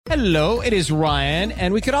Hello, it is Ryan,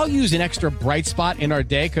 and we could all use an extra bright spot in our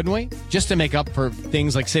day, couldn't we? Just to make up for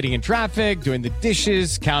things like sitting in traffic, doing the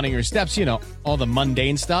dishes, counting your steps, you know, all the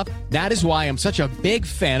mundane stuff. That is why I'm such a big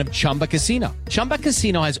fan of Chumba Casino. Chumba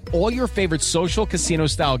Casino has all your favorite social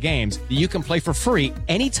casino-style games that you can play for free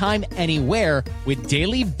anytime, anywhere with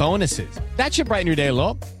daily bonuses. That should brighten your day a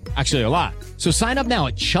little. Actually, a lot. So sign up now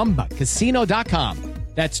at ChumbaCasino.com.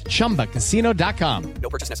 That's ChumbaCasino.com. No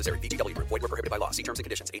purchase necessary. VGW Group. Void where prohibited by law. See terms and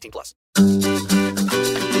conditions. 18+.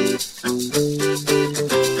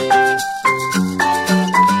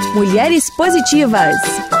 Mulheres Positivas.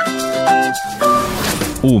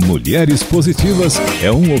 O Mulheres Positivas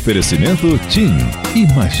é um oferecimento TIM.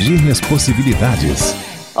 Imagine as possibilidades.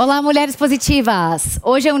 Olá, Mulheres Positivas!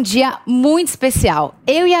 Hoje é um dia muito especial.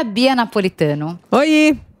 Eu e a Bia Napolitano.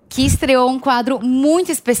 Oi! Que estreou um quadro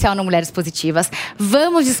muito especial no Mulheres Positivas.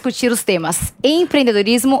 Vamos discutir os temas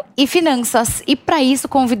empreendedorismo e finanças. E para isso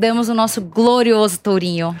convidamos o nosso glorioso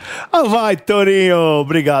Tourinho. Vai, Tourinho!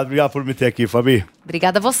 Obrigado por me ter aqui, Fabi.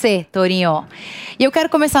 Obrigada a você, Tourinho. E eu quero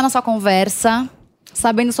começar nossa conversa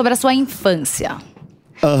sabendo sobre a sua infância.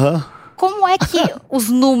 Como é que os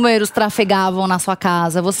números trafegavam na sua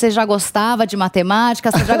casa? Você já gostava de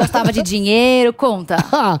matemática? Você já gostava de dinheiro? Conta.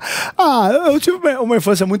 Eu tive uma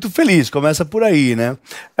infância muito feliz, começa por aí, né?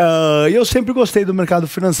 Eu sempre gostei do mercado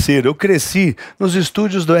financeiro. Eu cresci nos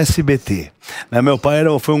estúdios do SBT. Né? Meu pai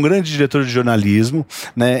foi um grande diretor de jornalismo,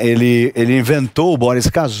 né? Ele inventou o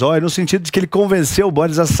Boris Casoy no sentido de que ele convenceu o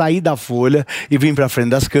Boris a sair da Folha e vir para frente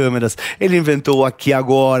das câmeras. Ele inventou o Aqui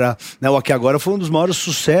Agora. Né? O Aqui Agora foi um dos maiores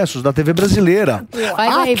sucessos da TV brasileira.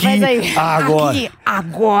 Faz aí. Agora. Aqui,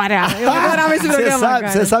 agora. Eu adorava esse programa,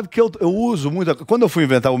 Você sabe que eu uso muito. Quando eu fui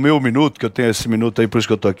inventar o meu minuto, que eu tenho esse minuto aí, por isso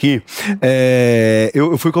que eu tô aqui,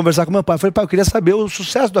 eu fui conversar com meu pai. Eu falei, pai, eu queria saber o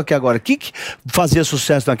sucesso do Aqui Agora. O que fazia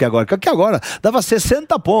sucesso do Aqui Agora? Porque Aqui Agora dava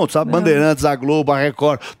 60 pontos, a Bandeirantes, a Globo, a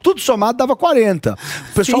Record, tudo somado dava 40.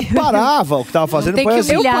 O pessoal parava o que tava fazendo. Tem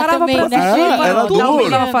que humilhar também, né? Era Tudo duro.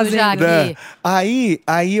 já aqui.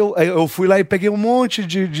 Aí eu fui lá e peguei um monte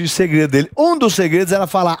de segredo dele. Um dos segredos era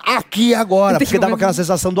falar Aqui Agora, porque dava aquela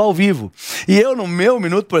sensação do ao vivo. E eu, no meu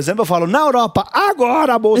minuto, por exemplo, eu falo, na Europa,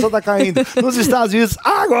 agora a bolsa tá caindo. Nos Estados Unidos,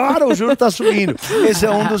 agora o juro tá subindo. Esse é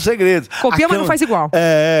um dos segredos. Copia, mas não faz igual.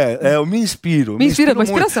 Eu me inspiro. Me inspira, uma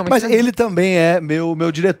inspiração. Mas ele também é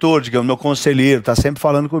meu diretor, digamos, meu conselheiro, tá sempre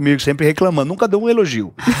falando comigo, sempre reclamando. Nunca deu um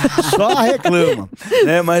elogio. Só reclama.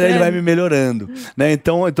 Né? Mas ele vai me melhorando. Né?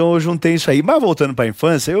 Então eu juntei isso aí. Mas voltando pra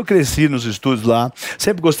infância, eu cresci nos estúdios lá.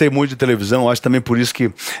 Sempre gostei muito de televisão. Acho também por isso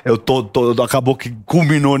que acabou que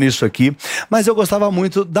culminou nisso aqui. Mas eu gostava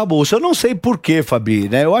muito da bolsa. Eu não sei porquê, Fabi,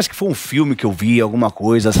 né? Eu acho que foi um filme que eu vi, alguma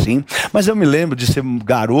coisa assim. Mas eu me lembro de ser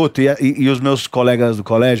garoto e os meus colegas do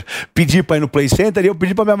colégio pedir pra ir no Play Center e eu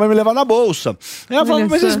pedi pra minha mãe me levar na bolsa. Ela falou,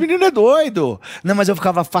 mas esse menino é doido. Não, mas eu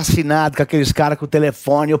ficava fascinado com aqueles caras com o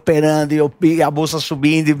telefone operando e a bolsa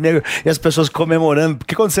subindo e as pessoas comemorando.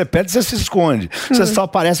 Porque quando você perde, você se esconde. Você só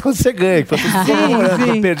aparece quando você ganha. Quando você comemorando.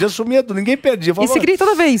 Eu perdi, eu sumia, ninguém perdia. E você queria ir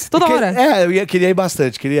toda vez, toda hora? Eu queria ir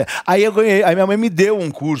bastante. Aí eu ganhei. Aí minha mãe me deu um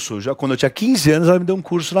curso. Já quando eu tinha 15 anos, ela me deu um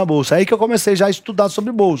curso na bolsa. Aí que eu comecei já a estudar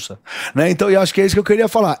sobre bolsa. Né? Então eu acho que é isso que eu queria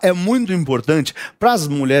falar. É muito importante, para as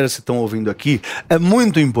mulheres que estão ouvindo aqui, é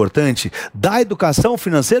muito importante dar educação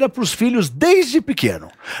financeira para os filhos desde pequeno.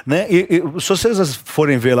 Né? Se vocês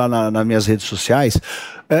forem ver lá nas minhas redes sociais,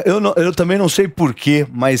 eu também não sei porquê,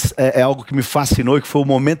 mas é algo que me fascinou e que foi o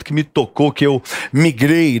momento que me tocou, que eu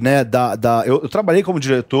migrei, né, eu trabalhei como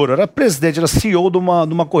diretor, eu era presidente, era CEO de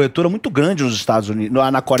uma corretora muito grande nos Estados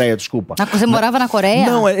Unidos, na Coreia, desculpa. Você morava na Coreia?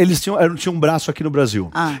 Não, eles tinham um braço aqui no Brasil.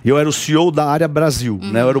 E eu era o CEO da área Brasil,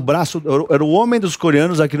 né, eu era o homem dos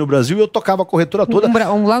coreanos aqui no Brasil e eu tocava a corretora toda.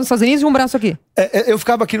 Um lá nos Estados Unidos e um braço aqui. Eu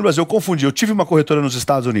ficava aqui no Brasil, eu confundi, eu tive uma corretora nos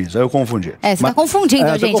Estados Unidos, aí eu confundi. Você tá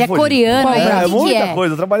confundindo, gente, é coreano, é muita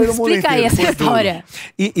coisa, eu trabalhei no mundo inteiro. Explica aí essa história.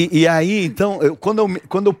 E aí, então,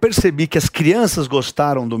 quando eu percebi que as crianças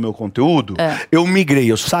gostaram do meu conteúdo, eu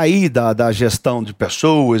migrei, eu saí da gestão de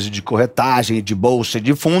pessoas, de corretagem, de bolsa,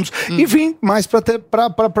 de fundos, e vim mais pra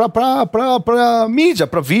mídia,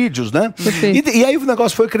 pra vídeos, né? E aí o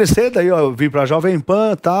negócio foi crescer, daí eu vim pra Jovem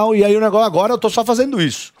Pan e tal, e aí o negócio, agora eu tô só fazendo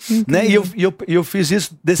isso, né? E eu fiz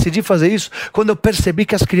isso, decidi fazer isso quando eu percebi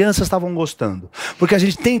que as crianças estavam gostando. Porque a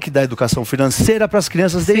gente tem que dar educação financeira para as crianças,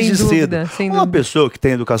 crianças desde Sem dúvida, cedo. sem Uma dúvida. pessoa que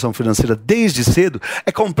tem educação financeira desde cedo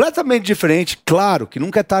é completamente diferente, claro, que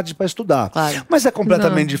nunca é tarde para estudar, Claro. mas é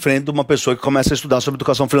completamente diferente de uma pessoa que começa a estudar sobre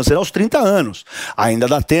educação financeira aos 30 anos. Ainda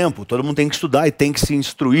dá tempo, todo mundo tem que estudar e tem que se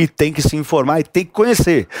instruir, tem que se informar e tem que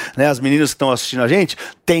conhecer, né? As meninas que estão assistindo a gente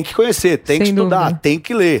têm que conhecer, tem que Sem estudar, dúvida. tem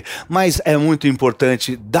que ler, mas é muito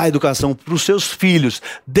importante dar educação para os seus filhos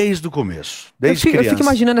desde o começo, desde Eu criança. fico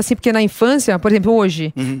imaginando assim, porque na infância, por exemplo,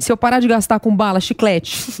 hoje, se eu parar de gastar com bala,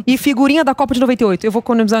 chiclete e figurinha da Copa de 98, eu vou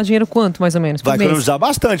economizar dinheiro quanto, mais ou menos, por Vai mês? economizar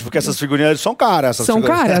bastante, porque essas figurinhas são caras. essas São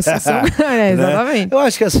figurinhas. caras, são caras, exatamente. Eu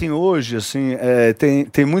acho que assim, hoje, assim,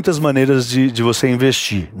 tem muitas maneiras de você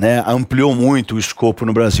investir, né? Ampliou muito o escopo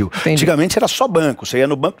no Brasil. Entendi. Antigamente era só banco. Você ia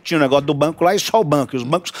no banco, tinha um negócio do banco lá e só o banco. E os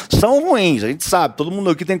bancos são ruins, a gente sabe. Todo mundo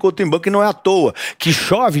aqui tem conta em banco e não é à toa que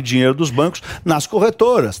chove dinheiro dos bancos nas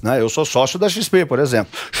corretoras, né? Eu sou sócio da XP, por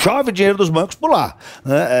exemplo. Chove dinheiro dos bancos por lá.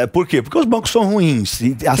 Né? Por quê? Porque os bancos são ruins.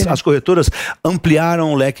 E as corretoras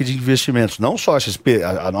ampliaram o leque de investimentos. Não só a XP,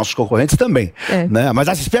 a nossos concorrentes também. Né? Mas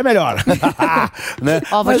a XP é melhor. Né?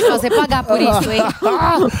 Ó, vou te fazer pagar por isso, hein?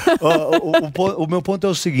 O meu ponto é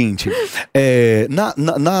o seguinte,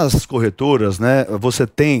 nas corretoras, né, você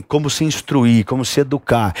tem como se instruir, como se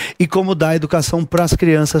educar e como dar educação para as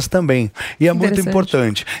crianças também. E é muito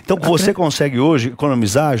importante. Então, você consegue hoje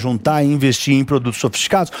economizar, juntar e investir em produtos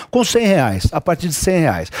sofisticados com R$100, a partir de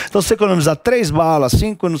R$100. Então, se você economizar 3 balas,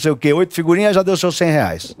 5, não sei o quê, 8 figurinhas, já deu seus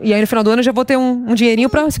R$100. E aí no final do ano eu já vou ter um dinheirinho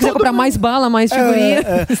pra, se quiser comprar mais bala, mais figurinha.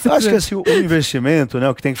 Eu acho que assim, o investimento, né,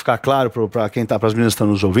 o que tem que ficar claro para quem tá, para as meninas que estão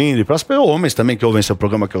nos ouvindo e para os homens também que ouvem seu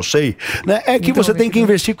programa, que eu sei, né, é que você tem que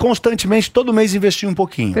investir constantemente, todo mês investir um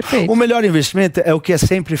pouquinho. Perfeito. O melhor investimento é o que é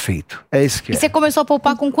sempre feito. É isso que E você começou a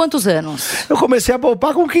poupar com quantos anos? Eu comecei a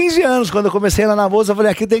poupar com 15 anos. Quando eu comecei lá na bolsa, eu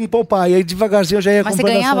falei, aqui tem que poupar. E aí devagarzinho eu já ia Mas você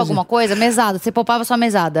comprando ganhava ações. alguma coisa? Mesada? Você poupava sua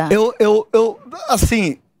mesada?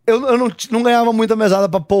 Assim, eu não ganhava muita mesada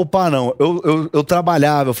pra poupar, não. Eu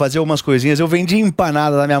trabalhava, eu fazia umas coisinhas, eu vendia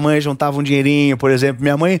empanada da minha mãe, juntava um dinheirinho, por exemplo.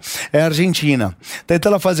 Minha mãe é argentina.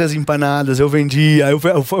 Então ela fazia as empanadas, eu vendia, eu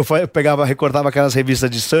pegava, recortava aquelas revistas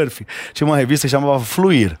de surf. Tinha uma revista que chamava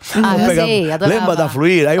Fluir. Eu sei, adorava. Lembra da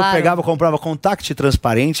Fluir? Aí Claro. eu pegava, comprava contact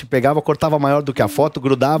transparente, pegava, cortava maior do que a foto,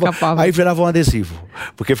 grudava, Capava. aí virava um adesivo.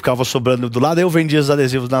 Porque ficava sobrando do lado, aí eu vendia os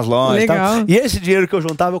adesivos nas lojas. Legal. Tal. E esse dinheiro que eu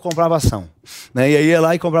juntava, eu comprava ação. Né? E aí ia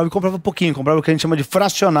lá e comprava pouquinho, comprava o que a gente chama de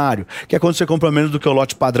fracionário, que é quando você compra menos do que o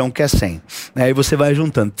lote padrão, que é 100. Aí você vai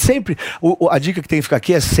juntando. Sempre, a dica que tem que ficar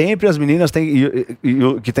aqui é sempre as meninas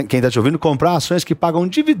quem está te ouvindo, comprar ações que pagam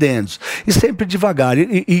dividendos. E sempre devagar.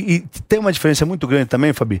 E tem uma diferença muito grande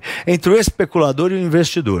também, Fabi, entre o especulador e o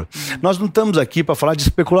investidor. Nós não estamos aqui para falar de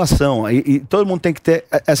especulação. E todo mundo tem que ter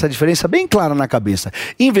essa diferença bem clara na cabeça.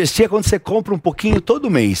 Investir é quando você compra um pouquinho todo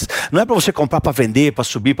mês. Não é para você comprar para vender, para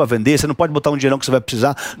subir, para vender. Você não pode botar um dinheirão que você vai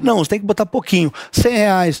precisar. Não, você tem que botar pouquinho.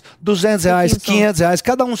 R$100, R$200, R$500.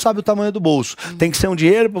 Cada um sabe o tamanho do bolso. Tem que ser um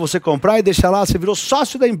dinheiro para você comprar e deixar lá. Você virou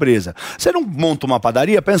sócio da empresa. Você não monta uma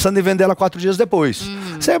padaria pensando em vender ela 4 dias depois.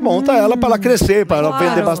 Você monta ela para ela crescer, para ela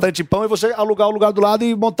vender bastante pão e você alugar o lugar do lado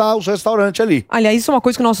e montar os restaurantes ali. Aliás, isso é uma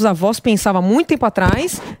coisa que nossos avós pensavam há muito tempo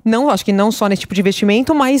atrás. Não, acho que não só nesse tipo de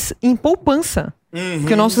investimento, mas em poupança.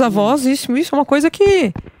 Porque nossos avós, isso é uma coisa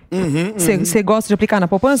que... Você gosta de aplicar na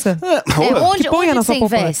poupança? Onde Que ponha na você sua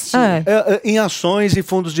poupança. investe? Em ações e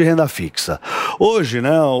fundos de renda fixa. Hoje,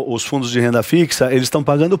 né, os fundos de renda fixa, eles estão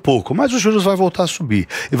pagando pouco, mas os juros vai voltar a subir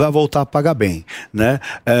e vai voltar a pagar bem, né?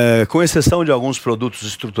 Com exceção de alguns produtos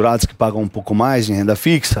estruturados que pagam um pouco mais em renda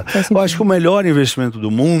fixa, eu acho que o melhor investimento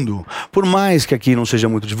do mundo, por mais que aqui não seja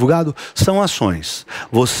muito divulgado, são ações.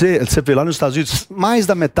 Você vê lá nos Estados Unidos, mais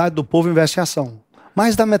da metade do povo investe em ação.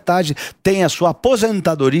 Mais da metade tem a sua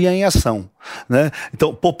aposentadoria em ação. Né?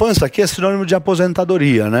 Então, poupança aqui é sinônimo de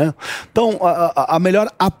aposentadoria, né? Então, a melhor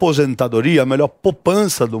aposentadoria, a melhor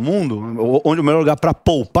poupança do mundo, onde o melhor lugar para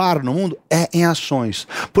poupar no mundo é em ações.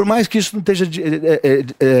 Por mais que isso não esteja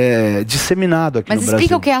disseminado aqui no Brasil. Mas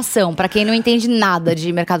explica o que é ação, para quem não entende nada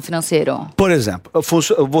de mercado financeiro. Por exemplo,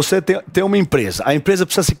 você tem uma empresa, a empresa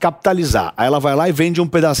precisa se capitalizar, aí ela vai lá e vende um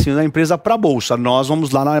pedacinho da empresa para a bolsa. Nós vamos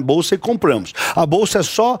lá na bolsa e compramos. A bolsa é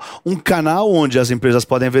só um canal onde as empresas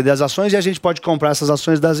podem vender as ações e a gente pode comprar essas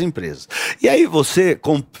ações das empresas. E aí você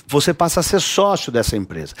passa a ser sócio dessa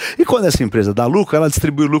empresa. E quando essa empresa dá lucro, ela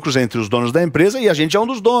distribui lucros entre os donos da empresa e a gente é um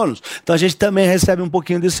dos donos. Então a gente também recebe um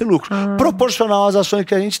pouquinho desse lucro, proporcional às ações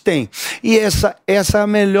que a gente tem. E essa é a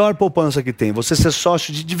melhor poupança que tem. Você ser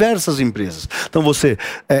sócio de diversas empresas. Então você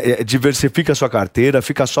diversifica a sua carteira,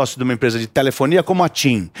 fica sócio de uma empresa de telefonia como a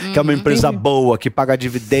TIM, que é uma empresa boa, que paga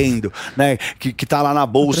dividendo, né? Que tá lá na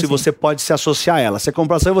bolsa e você pode se associar a ela. Você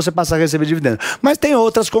compra ação e você passa a receber dividendo. Mas tem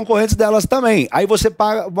outras concorrentes delas também. Aí você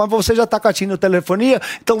paga, você já tá com a TIM no telefonia,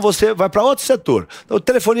 então você vai para outro setor. Então,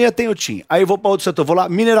 telefonia tem o TIM. Aí eu vou para outro setor, vou lá,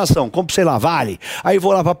 mineração, compro, sei lá, Vale. Aí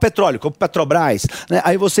vou lá para petróleo, compro Petrobras. Né?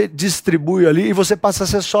 Aí você distribui ali e você passa a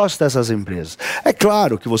ser sócio dessas empresas. É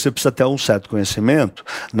claro que você precisa ter um certo conhecimento,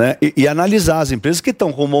 né? E analisar as empresas que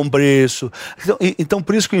estão com bom preço. Então,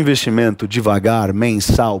 por isso que o investimento devagar,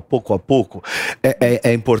 mensal, pouco a pouco,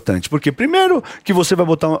 é importante. Porque, primeiro, que você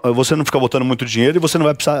não fica botando muito dinheiro e você não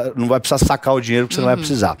vai precisar sacar o dinheiro que você não vai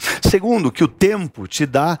precisar. Segundo, que o tempo te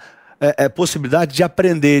dá possibilidade de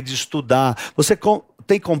aprender, de estudar. Você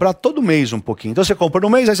tem que comprar todo mês um pouquinho. Então você compra no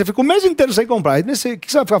mês, aí você fica o mês inteiro sem comprar. Aí o que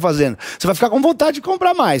você vai ficar fazendo? Você vai ficar com vontade de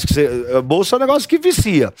comprar mais. Bolsa é um negócio que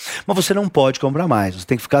vicia. Mas você não pode comprar mais. Você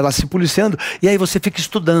tem que ficar lá se policiando. E aí você fica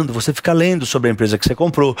estudando, você fica lendo sobre a empresa que você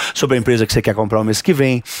comprou, sobre a empresa que você quer comprar o mês que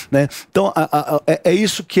vem. Né? Então é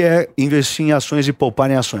isso que é investir em ações e poupar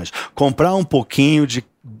em ações. Comprar um pouquinho de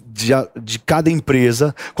cada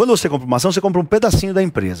empresa. Quando você compra uma ação, você compra um pedacinho da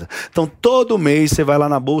empresa. Então, todo mês você vai lá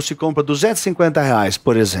na bolsa e compra R$250,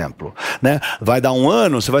 por exemplo. Né? Vai dar um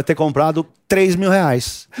ano, você vai ter comprado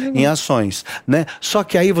R$3.000 em ações. Né? Só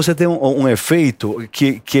que aí você tem um efeito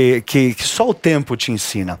que só o tempo te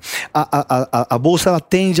ensina. A bolsa, ela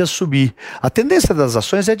tende a subir. A tendência das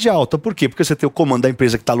ações é de alta. Por quê? Porque você tem o comando da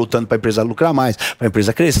empresa que está lutando para a empresa lucrar mais, para a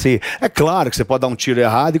empresa crescer. É claro que você pode dar um tiro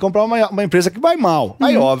errado e comprar uma empresa que vai mal.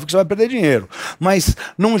 Aí, óbvio que você vai perder dinheiro. Mas,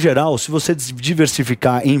 num geral, se você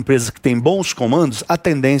diversificar em empresas que têm bons comandos, a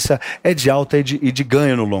tendência é de alta e de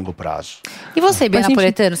ganho no longo prazo. E você, Bia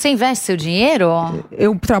Napoletano, você investe seu dinheiro?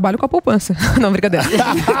 Eu trabalho com a poupança. Não, brincadeira.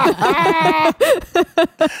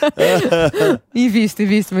 Invisto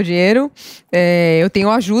meu dinheiro. Eu tenho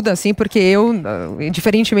ajuda, assim, porque eu,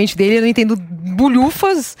 diferentemente dele, eu não entendo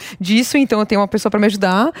bulhufas disso, então eu tenho uma pessoa pra me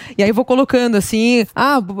ajudar. E aí eu vou colocando, assim,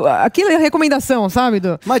 aquilo é a recomendação, sabe?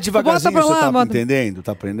 Mas devagarzinho você tá entendendo?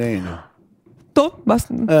 Tá aprendendo? Tô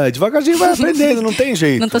bastante. Devagarzinho vai aprendendo, não tem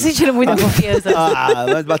jeito. Não tô sentindo muita confiança.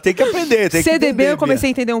 Mas tem que aprender, tem que CDB entender, eu comecei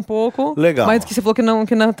a entender um pouco. Legal. Mas que você falou que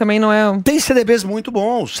também não é... Tem CDBs muito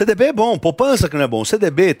bons. CDB é bom, poupança que não é bom.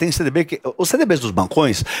 Tem CDB que... Os CDBs dos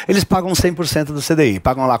bancões, eles pagam 100% do CDI,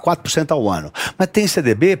 pagam lá 4% ao ano. Mas tem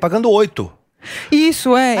CDB pagando 8%.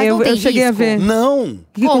 Isso, eu cheguei a ver. Não.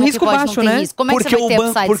 Com risco baixo, né? Risco? Como é que você vai ter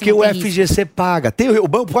upside porque o FGC paga. O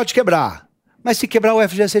banco pode quebrar, mas se quebrar o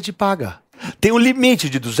FGC te paga. Tem um limite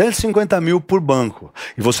de 250 mil por banco.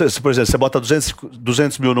 E você, por exemplo, você bota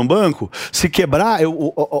 200 mil num banco, se quebrar,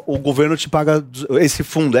 o governo te paga, esse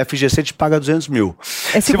fundo, FGC, te paga 200 mil.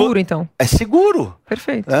 É seguro, então? É seguro.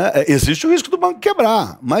 Perfeito. Existe o risco do banco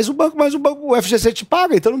quebrar, mas o FGC te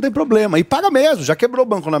paga, então não tem problema. E paga mesmo. Já quebrou o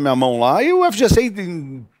banco na minha mão lá e o FGC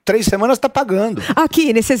em 3 semanas está pagando.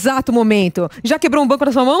 Aqui, nesse exato momento. Já quebrou um banco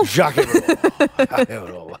na sua mão? Já quebrou. Já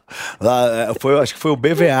quebrou. Acho que foi o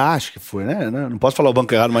BVA, acho que foi, né? Não posso falar o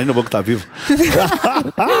banco errado, mas ainda o banco tá vivo.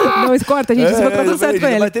 Não, corta, gente. Isso vai ficar tudo certo com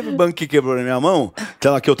ele. Mas teve um banco que quebrou na minha mão,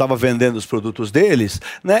 que eu tava vendendo os produtos deles,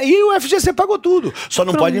 né? E o FGC pagou tudo. Só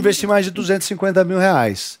não pode investir mais de 250 mil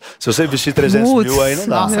reais. Se você investir 300 mil, aí não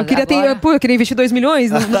dá. Nossa, eu queria investir 2 milhões,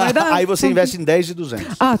 não vai dar. Aí você investe em 10 de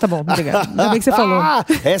 200. Tá bom, obrigado. Ainda bem que você falou.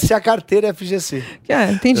 Essa é a carteira FGC.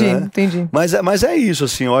 Entendi. Mas é isso,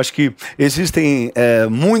 assim, eu acho que existem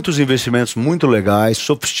muitos investimentos muito legais,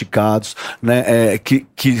 sofisticados, né,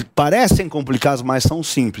 que parecem complicados, mas são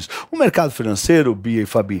simples. O mercado financeiro, Bia e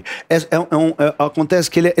Fabi, acontece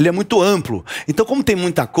que ele é muito amplo. Então, como tem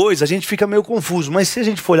muita coisa, a gente fica meio confuso. Mas se a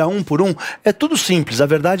gente for olhar um por um, é tudo simples. A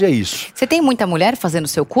verdade é isso. Você tem muita mulher fazendo o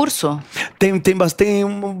seu curso? Tem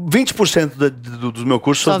 20% dos meus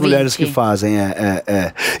cursos são as mulheres que fazem.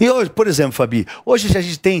 E hoje, por exemplo, Fabi, hoje a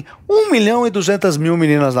gente tem 1.200.000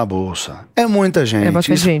 meninas na Bolsa. É muita gente. É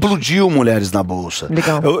bastante gente. Explodiu mulheres na Bolsa.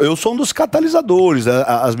 Legal. Eu sou um dos catalisadores.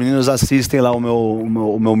 As meninas assistem lá o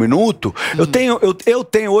meu minuto. Eu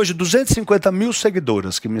tenho hoje 250 mil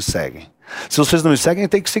seguidoras que me seguem. Se vocês não me seguem,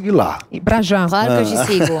 tem que seguir lá. E pra já. Claro que eu te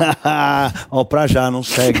sigo. Pra já, não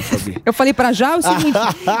segue, Fabi. Eu falei pra já é o seguinte,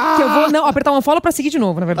 que eu vou apertar uma follow pra seguir de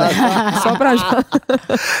novo, na verdade. Só pra já.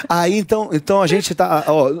 Aí, então a gente tá...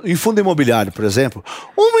 em fundo imobiliário, por exemplo,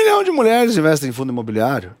 1 milhão de mulheres investem em fundo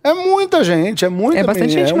imobiliário. É muita gente, é muita É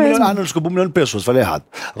bastante gente mesmo. Não, desculpa, 1 milhão de pessoas, falei errado.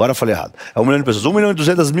 Agora eu falei errado. É 1 milhão de pessoas,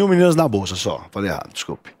 1.200.000 meninas na Bolsa só. Falei errado,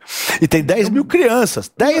 desculpe. E tem 10 mil crianças.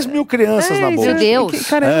 10 mil crianças na Bolsa. Meu Deus.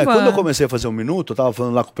 Caramba. Quando eu comecei comecei a fazer um minuto, eu tava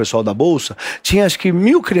falando lá com o pessoal da Bolsa, tinha acho que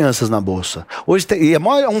 1.000 crianças na Bolsa. Hoje e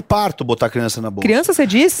é um parto botar criança na Bolsa. Criança, você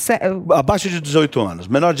diz? Abaixo de 18 anos,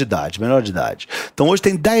 menor de idade. Então hoje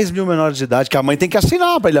tem 10 mil menores de idade que a mãe tem que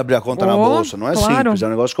assinar para ele abrir a conta na Bolsa. Não é simples, é um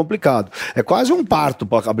negócio complicado. É quase um parto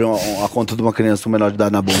para abrir a conta de uma criança menor de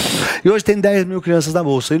idade na Bolsa. E hoje tem 10 mil crianças na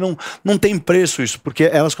Bolsa. E não tem preço isso, porque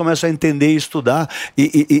elas começam a entender e estudar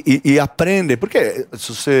e aprendem. Porque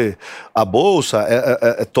a Bolsa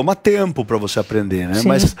toma tempo para você aprender, né?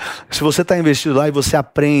 Mas se você está investido lá e você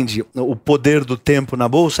aprende o poder do tempo na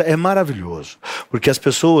Bolsa, é maravilhoso. Porque as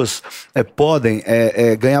pessoas podem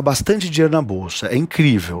ganhar bastante dinheiro na Bolsa. É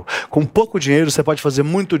incrível. Com pouco dinheiro, você pode fazer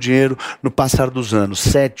muito dinheiro no passar dos anos.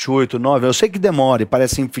 7, 8, 9. Eu sei que demora e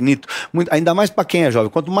parece infinito. Ainda mais para quem é jovem.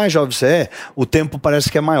 Quanto mais jovem você é, o tempo parece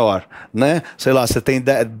que é maior, né? Sei lá, você tem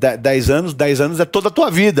 10 anos, 10 anos é toda a tua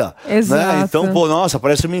vida. Exato. Né? Então, nossa,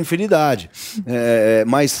 parece uma infinidade.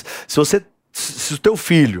 Mas se o teu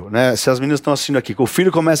filho, né, se as meninas estão assistindo aqui, que o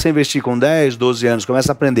filho começa a investir com 10, 12 anos,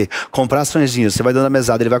 começa a aprender, comprar açõezinhas, você vai dando a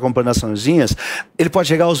mesada, ele vai comprando açõezinhas, ele pode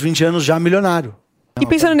chegar aos 20 anos já milionário. E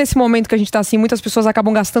pensando nesse momento que a gente está assim, muitas pessoas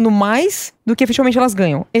acabam gastando mais do que efetivamente elas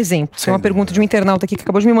ganham. Exemplo, tem uma pergunta de um internauta aqui que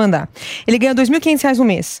acabou de me mandar. Ele ganha R$2.500 no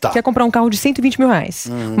mês, quer comprar um carro de R$120 mil.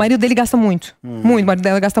 O marido dele gasta muito, muito, o marido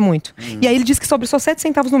dela gasta muito. E aí ele diz que sobra só 7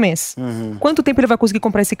 centavos no mês. Quanto tempo ele vai conseguir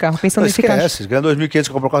comprar esse carro? Pensando nesse carro. Ganha R$2.500 e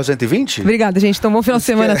compra um carro de 120? Obrigada, gente. Então, bom final de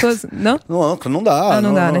semana a todos. Não? Não dá.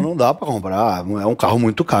 Não dá, né? Não dá pra comprar. É um carro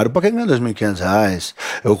muito caro pra quem ganha R$2.500.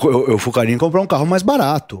 Eu focaria em comprar um carro mais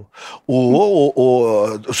barato.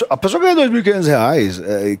 A pessoa ganha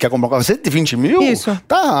R$2.500 e quer comprar um carro de 120 mil? Isso.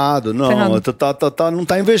 Tá errado. Não, não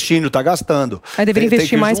tá investindo, tá gastando. Aí deveria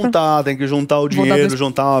investir mais. Tem que juntar o dinheiro,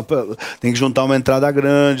 tem que juntar uma entrada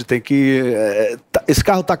grande, esse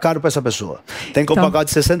carro tá caro pra essa pessoa. Tem que comprar um carro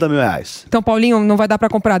de R$60 mil. Então, Paulinho, não vai dar pra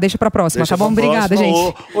comprar, deixa pra próxima, tá bom? Obrigada,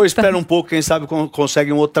 gente. Ou espera um pouco, quem sabe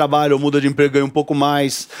consegue um outro trabalho, ou muda de emprego, ganha um pouco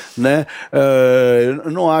mais, né?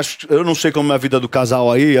 Eu não sei como é a vida do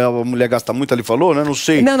casal aí, a mulher gasta muito, ele falou, né? Não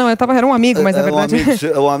sei. Não, era um amigo, mas na verdade...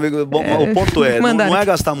 O ponto não é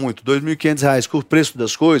gastar muito. R$2.500 com o preço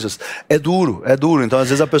das coisas é duro. Então, às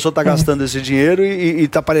vezes, a pessoa tá gastando esse dinheiro e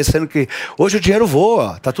tá parecendo que hoje o dinheiro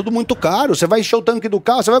voa, tá tudo muito caro. Você vai encher o tanque do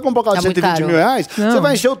carro, você vai comprar um carro de 120 mil reais, você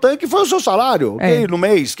vai encher o tanque e foi o seu salário no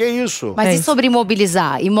mês. Que isso? Mas e sobre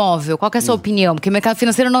imobilizar, imóvel? Qual que é a sua opinião? Porque o mercado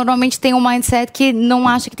financeiro normalmente tem um mindset que não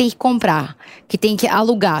acha que tem que comprar, que tem que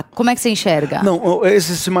alugar. Como é que você enxerga? Não,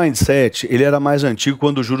 esse mindset, ele era mais antigo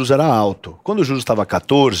quando os juros era alto. Quando o juros estava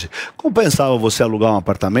 14, compensava você alugar um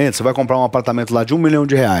apartamento, você vai comprar um apartamento lá de R$1 milhão.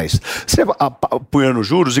 Você punha nos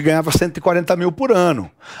juros e ganhava 140 mil por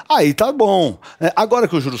ano. Aí tá bom. Agora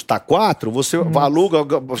que o juros está 4, você aluga,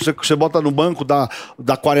 você bota no banco, dá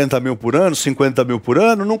 40 mil por ano, 50 mil por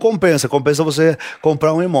ano, não compensa. Compensa você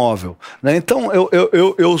comprar um imóvel. Né? Então,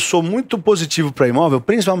 eu sou muito positivo para imóvel,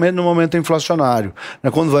 principalmente no momento inflacionário. Né?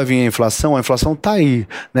 Quando vai vir a inflação tá aí.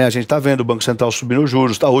 Né? A gente tá vendo o Banco Central subindo os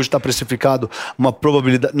juros. Hoje está precificado uma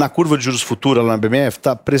probabilidade, na curva de juros futura lá na BMF,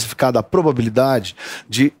 está precificada a probabilidade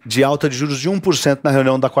de alta de juros de 1% na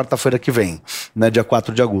reunião da quarta-feira que vem, né, dia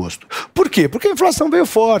 4 de agosto. Por quê? Porque a inflação veio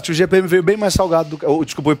forte, o GPM veio bem mais salgado,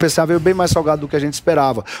 o IPCA veio bem mais salgado do que a gente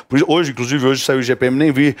esperava. Hoje saiu o IGPM,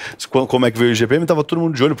 nem vi como é que veio o IGPM, estava todo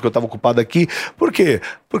mundo de olho, porque eu estava ocupado aqui. Por quê?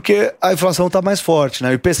 Porque a inflação está mais forte, né?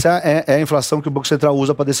 O IPCA é a inflação que o Banco Central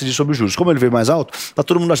usa para decidir sobre os juros. Como ele veio mais alto, está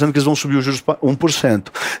todo mundo achando que eles vão subir os juros para 1%.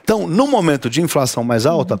 Então, no momento de inflação mais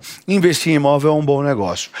alta, investir em imóvel é um bom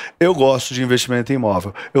negócio. Eu gosto de investimento em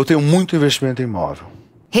imóvel. Eu tenho muito investimento em imóvel.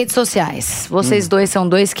 Redes sociais. Vocês dois são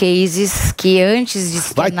dois cases que antes de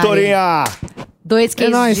se tornarem... Vai, Torinha! Dois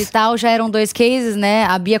cases digital, já eram 2 cases, né?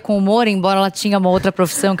 A Bia com humor, embora ela tinha uma outra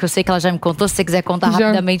profissão que eu sei que ela já me contou. Se você quiser contar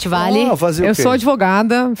rapidamente, vale. Eu sou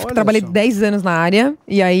advogada, trabalhei 10 anos na área.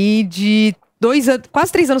 E aí, de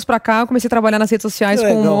quase 3 anos pra cá, eu comecei a trabalhar nas redes sociais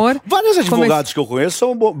com humor. Vários advogados que eu conheço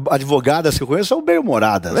advogadas que eu conheço são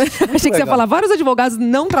bem-humoradas. Achei que você ia falar, vários advogados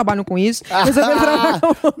não trabalham com isso.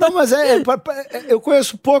 Não, mas eu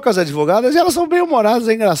conheço poucas advogadas e elas são bem-humoradas,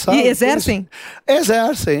 é engraçado. E exercem?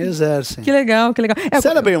 Exercem. Que legal. Você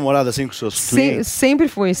era bem-humorada assim com seus clientes? Sempre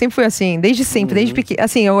fui assim, desde sempre, desde pequeno.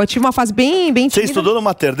 Assim, eu tive uma fase bem Você estudou no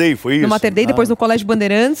Mater Dei, foi isso? No Mater Dei, depois no Colégio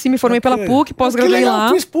Bandeirantes, e me formei pela PUC, pós-graduei lá.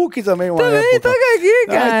 Eu fiz PUC também, uma época. Ai, toca aqui,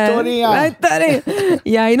 cara. Ai, Torinha. Ai, Torinha.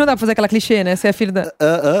 E aí não dá pra fazer aquela clichê, né? Você é filho da...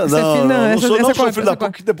 Não sou filho da puta,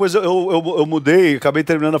 porque depois eu mudei, acabei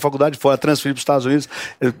terminando a faculdade fora, transferi para os Estados Unidos,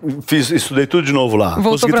 estudei tudo de novo lá.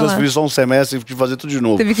 Voltou Consegui pra lá. transferir só um semestre e tive que fazer tudo de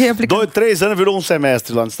novo. Teve que reaplicar. 3 anos virou um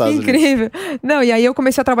semestre lá nos Estados Unidos. Incrível. Não, e aí eu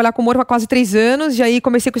comecei a trabalhar com humor há quase 3 anos, e aí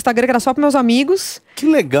comecei com o Instagram, que era só para meus amigos. Que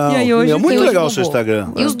legal. E aí hoje é muito hoje legal o bombou. seu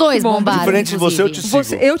Instagram. E os dois Bom, bombaram, diferente de você, eu te inclusive.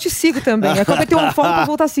 sigo. Eu te sigo também. É que eu ter uma forma pra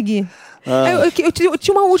voltar a seguir. Eu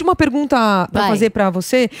tinha uma última pergunta pra Vai. fazer pra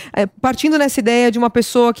você. Partindo nessa ideia de uma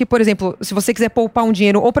pessoa que, por exemplo, se você quiser poupar um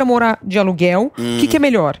dinheiro ou pra morar de aluguel, o que é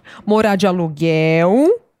melhor? Morar de aluguel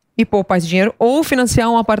e poupar esse dinheiro ou financiar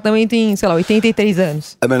um apartamento em, sei lá, 83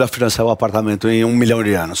 anos? É melhor financiar o apartamento em 1 milhão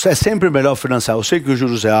de anos. É sempre melhor financiar. Eu sei que os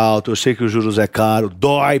juros é alto, eu sei que os juros é caro,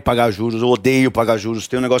 dói pagar juros, eu odeio pagar juros.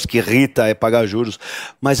 Tem um negócio que irrita, é pagar juros.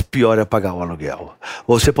 Mas pior é pagar o aluguel.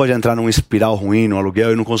 Você pode entrar num espiral ruim no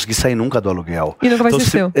aluguel e não conseguir sair nunca do aluguel. E nunca vai ser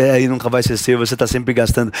seu. E nunca vai ser seu, você está sempre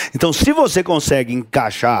gastando. Então, se você consegue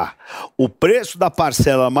encaixar o preço da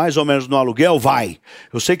parcela mais ou menos no aluguel, vai.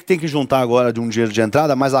 Eu sei que tem que juntar agora de um dinheiro de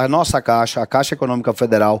entrada, mas a nossa Caixa, a Caixa Econômica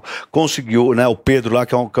Federal, conseguiu, né, o Pedro lá,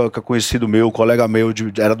 que é conhecido meu, colega meu,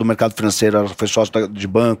 era do mercado financeiro, foi sócio de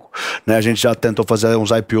banco, né, a gente já tentou fazer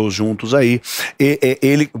uns IPOs juntos aí,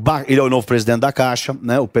 ele é o novo presidente da Caixa,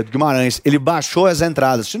 né, o Pedro Guimarães, ele baixou as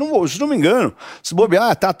entradas, se não me engano, se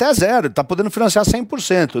bobear, tá até zero, tá podendo financiar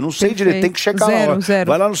 100%, eu não sei direito, tem que checar lá,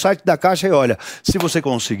 vai lá no site da Caixa e olha, se você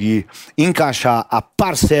conseguir encaixar a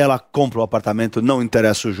parcela, compra o apartamento, não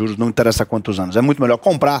interessa os juros, não interessa quantos anos, é muito melhor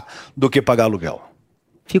comprar do que pagar aluguel.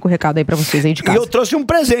 Fica o recado aí pra vocês aí de casa. E eu trouxe um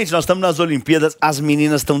presente, nós estamos nas Olimpíadas, as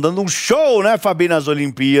meninas estão dando um show, né, Fabi, nas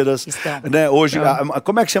Olimpíadas. Né, hoje,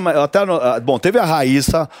 como é que chama? Bom, teve a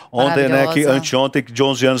Raíssa ontem, né, anteontem, de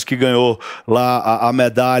 11 anos, que ganhou lá a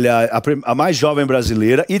medalha, a mais jovem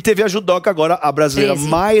brasileira, e teve a judoca agora, a brasileira 13.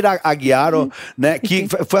 Mayra Aguiar, né, que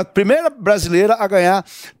foi a primeira brasileira a ganhar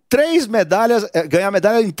 3 medalhas, ganhar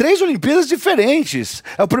medalha em 3 Olimpíadas diferentes.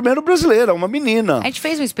 É o primeiro brasileiro, uma menina. A gente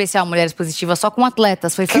fez um especial Mulheres Positivas só com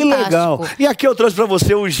atletas, foi fantástico. Que legal. E aqui eu trouxe pra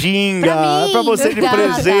você o Ginga, pra você obrigada, de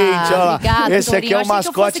presente. Ó. Obrigada, esse aqui é o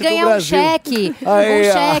mascote do ganhar Brasil. Um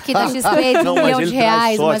cheque da XP de Não, R$1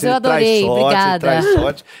 milhão, mas eu adorei, obrigada. Traz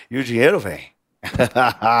sorte. E o dinheiro vem.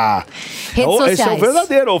 Redes sociais. Esse é o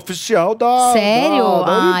verdadeiro, oficial da Sério?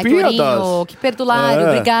 da Ai, Olimpíadas. Torinho, que perdulário,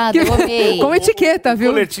 obrigada, eu amei. Com etiqueta, viu?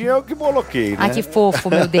 O boletim é o que coloquei, né? Ai, que fofo,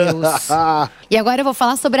 meu Deus. E agora eu vou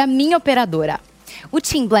falar sobre a minha operadora. O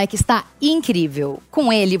TIM Black está incrível.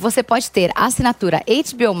 Com ele, você pode ter a assinatura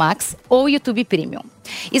HBO Max ou YouTube Premium.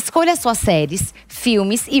 Escolha suas séries,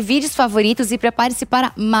 filmes e vídeos favoritos e prepare-se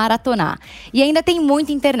para maratonar. E ainda tem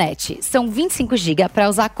muita internet. São 25 GB para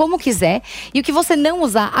usar como quiser e o que você não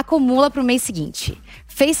usar acumula para o mês seguinte.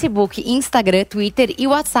 Facebook, Instagram, Twitter e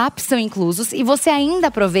WhatsApp são inclusos e você ainda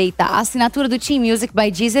aproveita a assinatura do TIM Music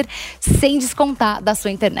by Deezer sem descontar da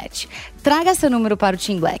sua internet. Traga seu número para o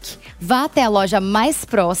TIM Black. Vá até a loja mais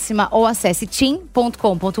próxima ou acesse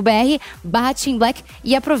tim.com.br/TIM Black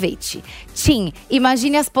e aproveite. TIM,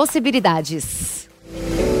 imagine as possibilidades.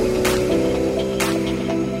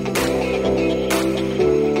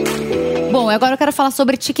 Bom, agora eu quero falar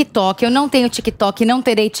sobre TikTok. Eu não tenho TikTok, não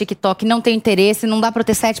terei TikTok, não tenho interesse, não dá pra eu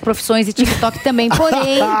ter 7 profissões e TikTok também.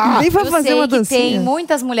 Porém, Nem vai eu fazer sei uma que dancinha. tem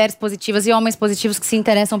muitas mulheres positivas e homens positivos que se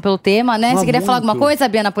interessam pelo tema, né? Você queria falar alguma coisa,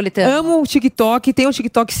 Bia Napolitano? Amo o TikTok, tem o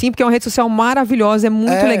TikTok sim, porque é uma rede social maravilhosa, é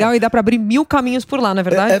muito legal e dá pra abrir 1000 caminhos por lá, não é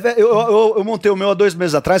verdade? Eu montei o meu há 2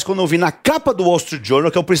 meses atrás, quando eu vi na capa do Wall Street Journal,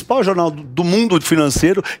 que é o principal jornal do mundo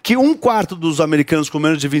financeiro, que 1/4 dos americanos com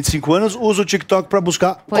menos de 25 anos usa o TikTok para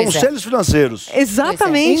buscar conselhos financeiros.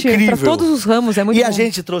 Exatamente, Incrível. pra todos os ramos, é muito E bom. a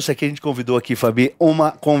gente trouxe aqui, a gente convidou aqui, Fabi,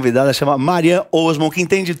 uma convidada chamada Marian Osmond, que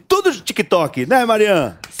entende tudo de TikTok, né,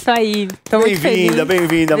 Marian? Isso aí, tô muito feliz.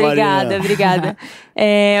 Bem-vinda, Mariana. Obrigada.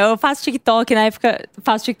 Eu faço TikTok na época,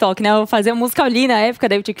 né? Eu fazia música Oli na época,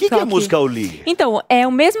 daí o O TikTok. que é música Oli? Então, é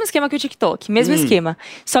o mesmo esquema que o TikTok, mesmo esquema.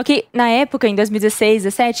 Só que na época, em 2016,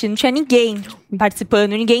 2017, não tinha ninguém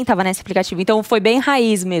participando, ninguém tava nesse aplicativo. Então foi bem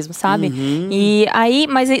raiz mesmo, sabe? E aí,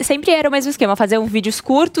 mas sempre era o mesmo esquema, fazer vídeos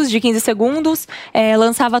curtos de 15 segundos,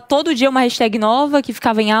 lançava todo dia uma hashtag nova que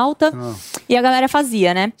ficava em alta e a galera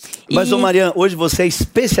fazia, né? Mas, ô Mariana, hoje você é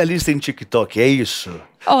especialista em TikTok, é isso?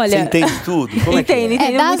 Olha, você entende tudo? Como é que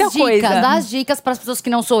entendo Dá muita as coisa. dicas, dá as dicas para as pessoas que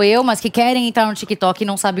não sou eu, mas que querem entrar no TikTok e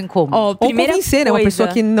não sabem como. Ó, Ou primeira convencer, né? Uma coisa- pessoa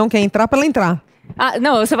que não quer entrar pra ela entrar.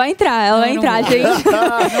 Não, você vai entrar, ela vai entrar, gente.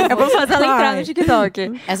 Eu vou fazer ela entrar no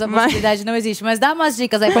TikTok. Essa possibilidade não existe. Mas dá umas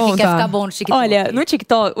dicas aí pra quem quer ficar bom no TikTok. Olha, no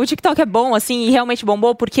TikTok, o TikTok é bom, assim, e realmente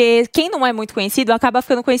bombou, porque quem não é muito conhecido acaba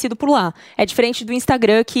ficando conhecido por lá. É diferente do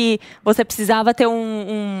Instagram, que você precisava ter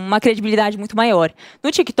uma credibilidade muito maior.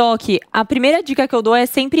 No TikTok, a primeira dica que eu dou é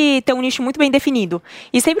sempre ter um nicho muito bem definido.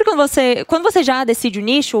 E sempre quando você já decide o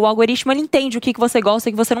nicho, o algoritmo ele entende o que você gosta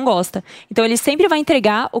e o que você não gosta. Então ele sempre vai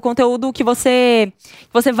entregar o conteúdo que você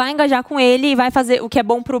vai engajar com ele e vai fazer o que é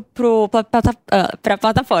bom pra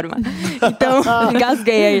plataforma. Então,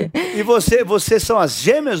 engasguei aí. E vocês são as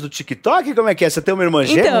gêmeas do TikTok? Como é que é? Você tem uma irmã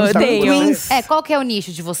gêmea? Então, eu tenho. Qual que é o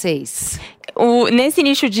nicho de vocês? Nesse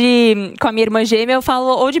nicho com a minha irmã gêmea, eu falo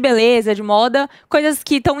ou de beleza, de moda, coisas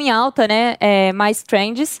que estão em alta, né? Mais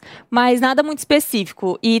trends, mas nada muito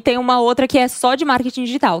específico. E tem uma outra que é só de marketing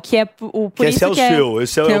digital, que é por que isso esse é o seu,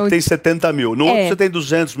 esse é o que tem 70 mil. No outro você tem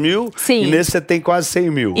 200 mil. Sim. E nesse você tem quase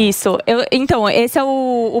 100 mil. Isso. Então, esse é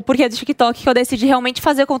o porquê do TikTok que eu decidi realmente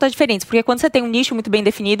fazer contas diferentes. Porque quando você tem um nicho muito bem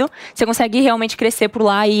definido, você consegue realmente crescer por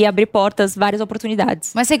lá e abrir portas, várias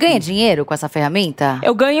oportunidades. Mas você ganha dinheiro com essa ferramenta?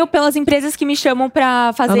 Eu ganho pelas empresas que me chamam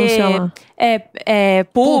pra fazer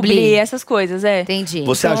publi, essas coisas, Entendi.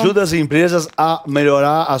 Você ajuda as empresas a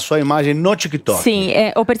melhorar a sua imagem no TikTok. Sim,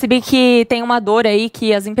 eu percebi que tem uma dor aí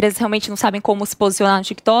que as empresas realmente não sabem como se posicionar no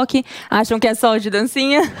TikTok, acham que é só de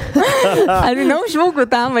dancinha. Não julgo,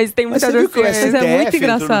 tá? Mas tem muita dancinha. Mas é muito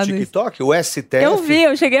engraçado no TikTok, o STF. Eu vi,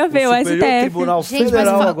 eu cheguei a ver o STF. Tribunal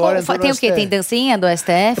Federal agora entrou no tem o quê? Tem dancinha do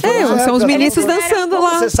STF? São os ministros dançando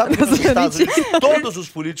lá. Você sabe que nos Estados Unidos todos os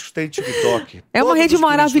políticos têm TikTok. É uma rede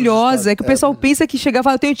maravilhosa, que o pessoal pensa que chega e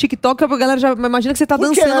fala, eu tenho TikTok, a galera já imagina que você tá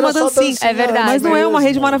dançando uma dancinha. É verdade. Mas não é uma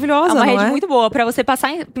rede maravilhosa, é uma rede não é? muito boa pra você passar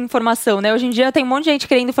informação, né? Hoje em dia tem um monte de gente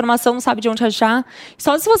querendo informação, não sabe de onde achar.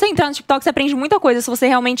 Só se você entrar no TikTok, você aprende muita coisa, se você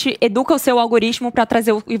realmente educa o seu algoritmo pra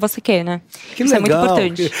trazer o que você quer, né? Que Isso legal. É muito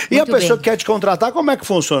importante. E a pessoa que quer te contratar, como é que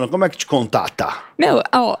funciona? Como é que te contata?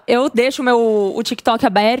 Eu deixo o TikTok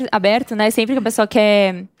aberto, né? Sempre que a pessoa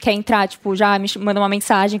quer entrar, tipo, já me manda uma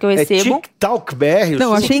mensagem que eu recebo. TikTok BR?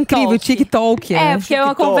 Não, achei incrível, TikTok. Porque é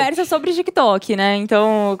uma conversa sobre TikTok, né?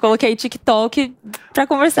 Então, eu coloquei TikTok pra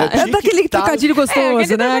conversar. É daquele trocadilho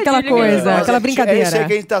gostoso, né? Aquela coisa, aquela brincadeira. Esse é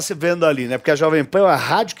quem tá se vendo ali, né? Porque a Jovem Pan é uma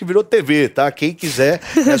rádio que virou TV, tá? Quem quiser,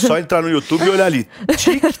 é só entrar no YouTube e olhar ali.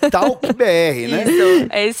 TikTok BR, né? Isso,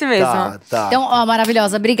 é esse mesmo. Tá. Então,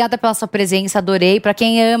 maravilhosa. Obrigada pela sua presença, adorei. Pra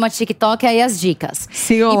quem ama TikTok, aí as dicas.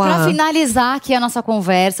 Sigam e lá. pra finalizar aqui a nossa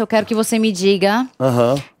conversa, eu quero que você me diga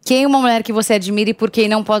quem é uma mulher que você admira e por que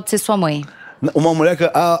não pode ser sua mãe. Uma mulher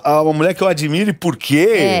que eu admiro e por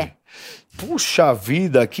quê? Puxa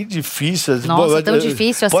vida, que difícil. Nossa, tão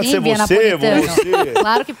difícil assim, pode ser Bia você?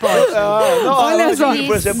 Claro que pode. Olha só.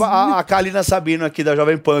 Por exemplo, a Kalina Sabino aqui da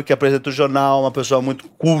Jovem Pan, que apresenta o jornal, uma pessoa muito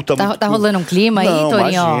culta. Tá rolando um clima aí,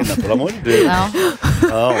 Torinho? Não, imagina, pelo amor de Deus.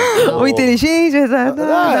 Não. O inteligente,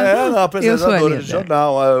 apresentadora de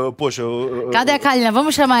jornal. Poxa, cadê a Kalina?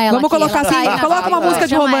 Vamos chamar ela. Vamos colocar assim, coloca uma música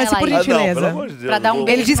de romance, por gentileza. Pelo amor de Deus. Pra dar um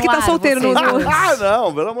Ele disse que tá solteiro no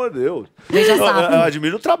não, pelo amor de Deus. Eu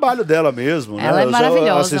admiro o trabalho dela mesmo. Ela é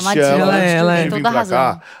maravilhosa, ela é toda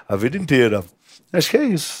razão. A vida inteira. Acho que é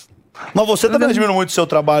isso. Mas você também admira muito o seu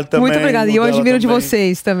trabalho também. Muito obrigada. E eu admiro de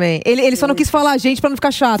vocês também. Ele só não quis falar a gente pra não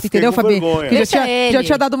ficar chato, entendeu, Fabi? Já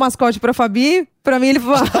tinha dado mascote pra Fabi. Pra mim, ele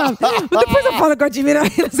falou... depois eu falo que eu admiro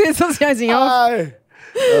nas redes sociais.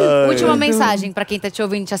 Última mensagem pra quem tá te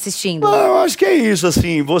ouvindo e te assistindo. Eu acho que é isso,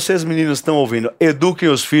 assim. Vocês, meninos, estão ouvindo. Eduquem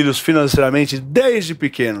os filhos financeiramente desde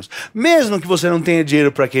pequenos. Mesmo que você não tenha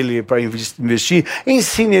dinheiro para investir,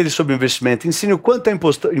 ensine eles sobre investimento. Ensine o quanto é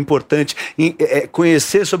importante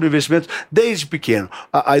conhecer sobre investimento desde pequeno.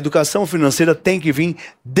 A educação financeira tem que vir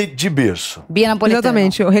de berço. Bia Napoletano.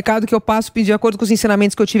 Exatamente. O recado que eu passo, de acordo com os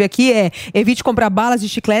ensinamentos que eu tive aqui, é: evite comprar balas de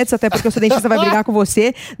chicletes, até porque o seu dentista vai brigar com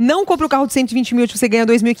você. Não compre um carro de 120 mil, você ganha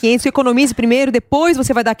 2.500, economize primeiro, depois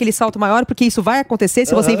você vai dar aquele salto maior, porque isso vai acontecer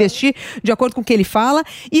se você investir de acordo com o que ele fala.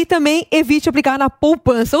 E também evite aplicar na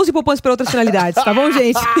poupança. Use poupança para outras finalidades, tá bom,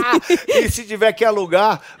 gente? E se tiver que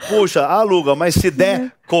alugar, puxa, aluga, mas se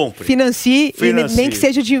der, compre. Financie. E nem que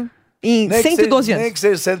seja em 112 anos. Nem que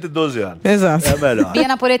seja 112 anos. Exato. É melhor. Bia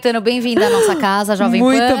Napoletano, bem-vinda à nossa casa, Jovem Pan.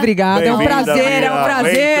 Muito obrigada. É um prazer, Bia.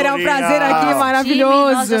 É um prazer aqui,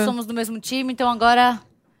 maravilhoso. Nós já somos do mesmo time, então agora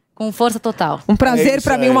Com força total. Um prazer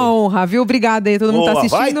pra mim, uma honra, viu? Obrigada aí, todo mundo tá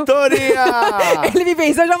assistindo. Vai, Torinha! Ele me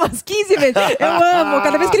venceu já umas 15 vezes. Eu amo.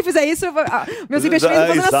 Cada vez que ele fizer isso, meus investimentos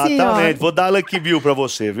fazendo assim, ó. Exatamente. Vou dar a Lucky Bill pra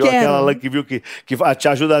você, viu? Quero. Aquela Lucky Bill que te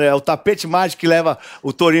ajuda, é o tapete mágico que leva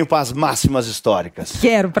o Torinho pras máximas históricas.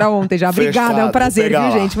 Quero, pra ontem já. Obrigada, Fechado, é um prazer, vou pegar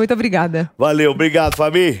viu, lá. gente? Muito obrigada. Valeu, obrigado,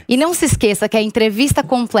 Fabi. E não se esqueça que a entrevista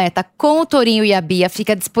completa com o Torinho e a Bia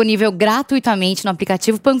fica disponível gratuitamente no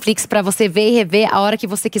aplicativo Panflix para você ver e rever a hora que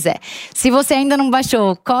você quiser. Se você ainda não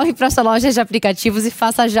baixou, corre para sua loja de aplicativos e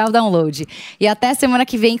faça já o download. E até semana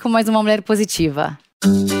que vem com mais uma Mulher Positiva.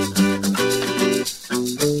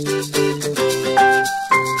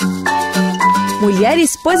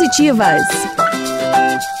 Mulheres Positivas.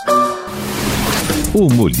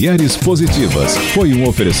 O Mulheres Positivas foi um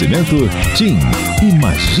oferecimento TIM.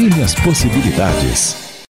 Imagine as possibilidades.